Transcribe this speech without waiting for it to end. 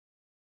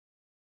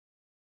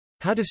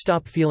How to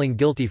stop feeling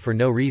guilty for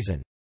no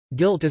reason.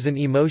 Guilt is an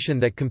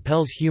emotion that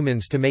compels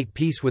humans to make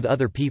peace with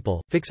other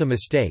people, fix a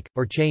mistake,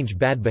 or change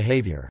bad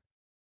behavior.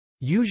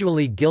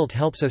 Usually guilt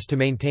helps us to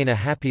maintain a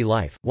happy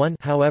life.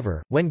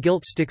 However, when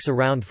guilt sticks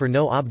around for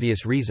no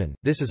obvious reason,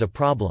 this is a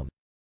problem.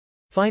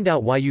 Find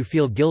out why you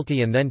feel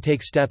guilty and then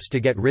take steps to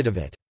get rid of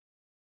it.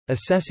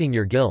 Assessing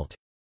your guilt.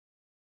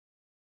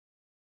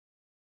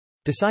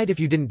 Decide if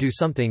you didn't do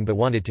something but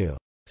wanted to.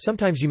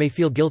 Sometimes you may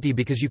feel guilty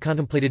because you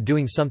contemplated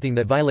doing something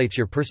that violates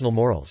your personal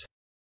morals.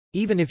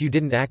 Even if you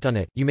didn't act on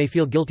it, you may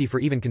feel guilty for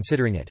even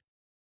considering it.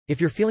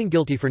 If you're feeling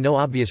guilty for no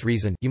obvious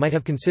reason, you might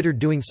have considered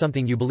doing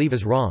something you believe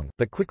is wrong,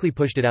 but quickly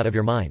pushed it out of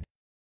your mind.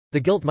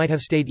 The guilt might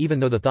have stayed even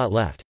though the thought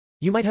left.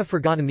 You might have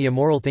forgotten the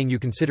immoral thing you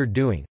considered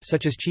doing,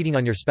 such as cheating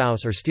on your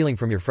spouse or stealing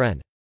from your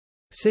friend.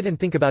 Sit and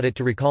think about it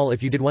to recall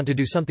if you did want to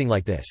do something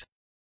like this.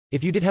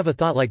 If you did have a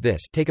thought like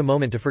this, take a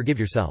moment to forgive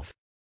yourself.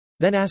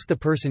 Then ask the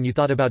person you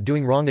thought about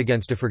doing wrong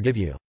against to forgive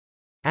you.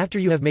 After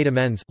you have made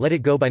amends, let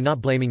it go by not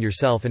blaming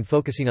yourself and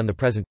focusing on the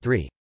present.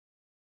 3.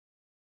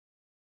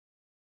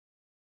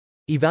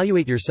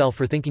 Evaluate yourself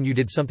for thinking you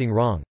did something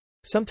wrong.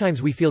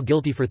 Sometimes we feel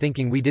guilty for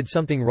thinking we did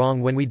something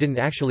wrong when we didn't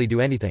actually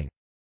do anything.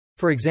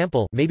 For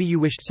example, maybe you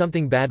wished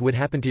something bad would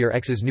happen to your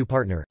ex's new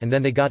partner, and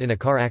then they got in a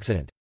car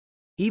accident.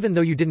 Even though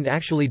you didn't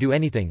actually do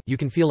anything, you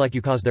can feel like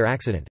you caused their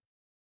accident.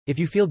 If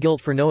you feel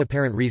guilt for no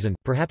apparent reason,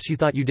 perhaps you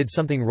thought you did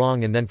something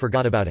wrong and then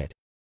forgot about it.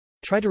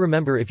 Try to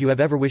remember if you have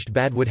ever wished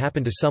bad would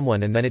happen to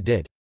someone and then it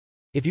did.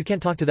 If you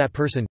can't talk to that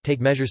person, take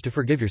measures to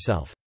forgive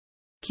yourself.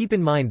 Keep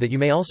in mind that you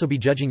may also be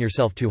judging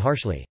yourself too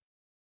harshly.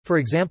 For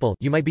example,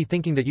 you might be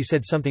thinking that you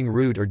said something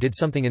rude or did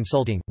something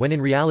insulting, when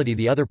in reality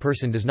the other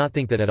person does not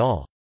think that at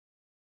all.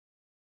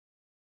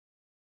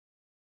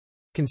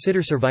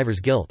 Consider survivor's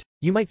guilt.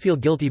 You might feel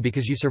guilty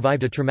because you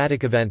survived a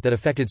traumatic event that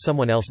affected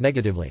someone else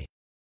negatively.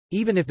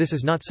 Even if this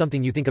is not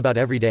something you think about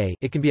every day,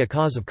 it can be a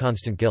cause of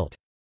constant guilt.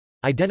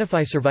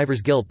 Identify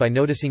survivor's guilt by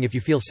noticing if you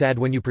feel sad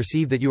when you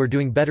perceive that you are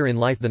doing better in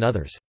life than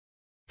others.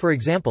 For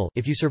example,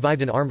 if you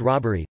survived an armed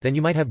robbery, then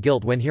you might have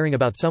guilt when hearing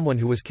about someone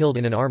who was killed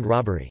in an armed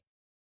robbery.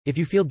 If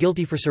you feel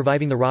guilty for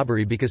surviving the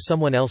robbery because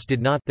someone else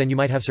did not, then you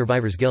might have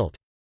survivor's guilt.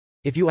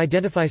 If you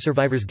identify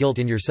survivor's guilt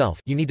in yourself,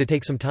 you need to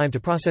take some time to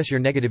process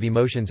your negative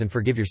emotions and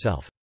forgive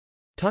yourself.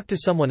 Talk to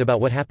someone about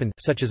what happened,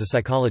 such as a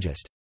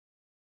psychologist.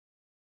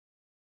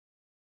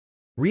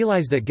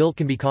 Realize that guilt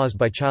can be caused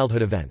by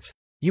childhood events.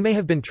 You may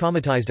have been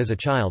traumatized as a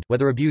child,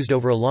 whether abused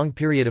over a long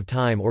period of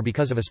time or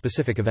because of a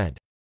specific event.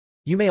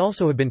 You may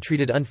also have been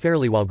treated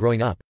unfairly while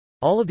growing up.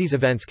 All of these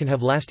events can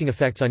have lasting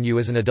effects on you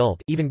as an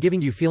adult, even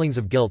giving you feelings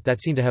of guilt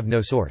that seem to have no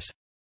source.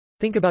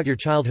 Think about your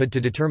childhood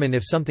to determine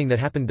if something that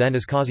happened then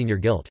is causing your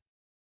guilt.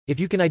 If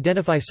you can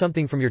identify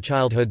something from your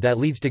childhood that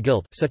leads to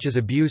guilt, such as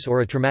abuse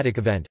or a traumatic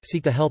event,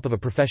 seek the help of a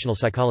professional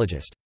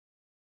psychologist.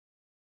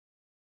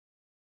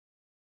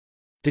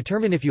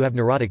 Determine if you have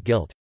neurotic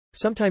guilt.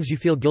 Sometimes you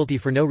feel guilty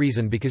for no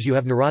reason because you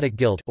have neurotic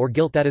guilt, or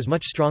guilt that is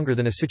much stronger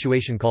than a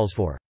situation calls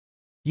for.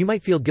 You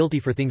might feel guilty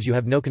for things you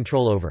have no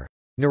control over.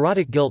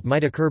 Neurotic guilt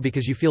might occur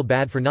because you feel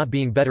bad for not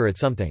being better at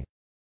something.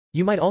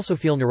 You might also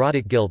feel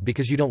neurotic guilt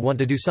because you don't want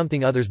to do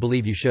something others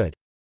believe you should.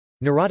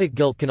 Neurotic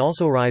guilt can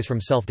also arise from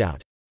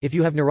self-doubt. If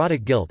you have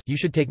neurotic guilt, you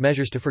should take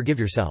measures to forgive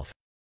yourself.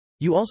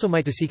 You also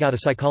might to seek out a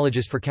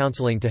psychologist for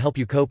counseling to help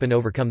you cope and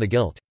overcome the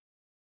guilt.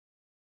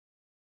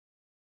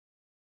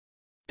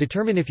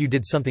 Determine if you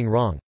did something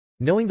wrong.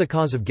 Knowing the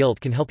cause of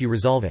guilt can help you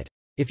resolve it.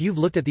 If you've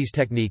looked at these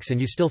techniques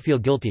and you still feel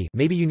guilty,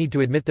 maybe you need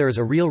to admit there is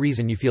a real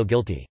reason you feel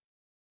guilty.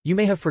 You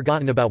may have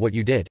forgotten about what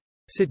you did.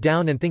 Sit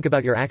down and think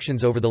about your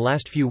actions over the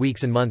last few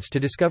weeks and months to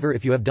discover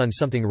if you have done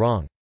something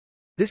wrong.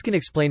 This can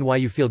explain why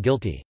you feel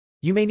guilty.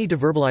 You may need to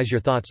verbalize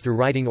your thoughts through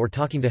writing or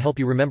talking to help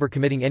you remember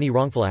committing any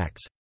wrongful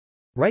acts.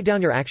 Write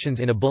down your actions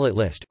in a bullet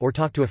list, or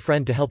talk to a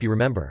friend to help you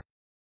remember.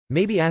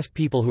 Maybe ask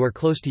people who are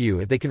close to you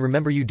if they can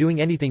remember you doing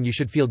anything you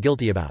should feel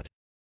guilty about.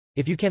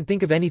 If you can't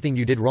think of anything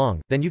you did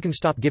wrong, then you can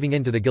stop giving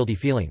in to the guilty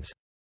feelings.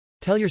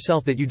 Tell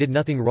yourself that you did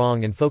nothing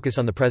wrong and focus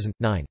on the present.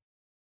 9.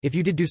 If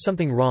you did do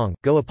something wrong,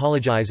 go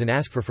apologize and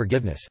ask for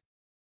forgiveness.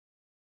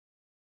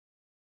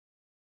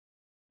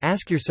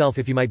 Ask yourself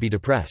if you might be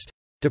depressed.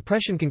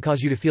 Depression can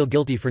cause you to feel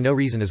guilty for no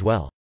reason as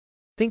well.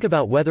 Think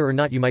about whether or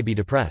not you might be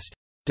depressed.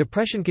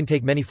 Depression can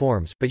take many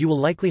forms, but you will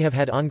likely have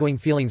had ongoing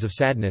feelings of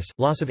sadness,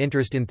 loss of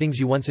interest in things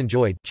you once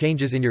enjoyed,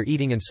 changes in your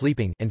eating and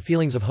sleeping, and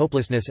feelings of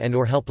hopelessness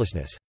and/or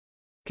helplessness.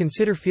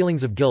 Consider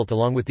feelings of guilt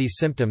along with these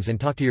symptoms and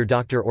talk to your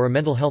doctor or a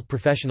mental health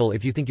professional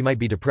if you think you might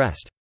be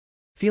depressed.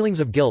 Feelings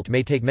of guilt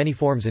may take many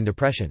forms in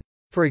depression.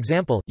 For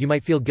example, you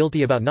might feel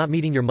guilty about not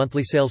meeting your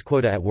monthly sales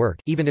quota at work,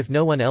 even if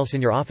no one else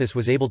in your office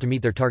was able to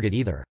meet their target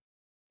either.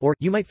 Or,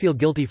 you might feel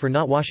guilty for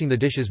not washing the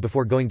dishes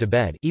before going to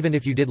bed, even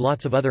if you did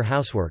lots of other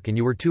housework and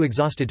you were too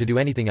exhausted to do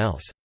anything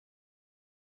else.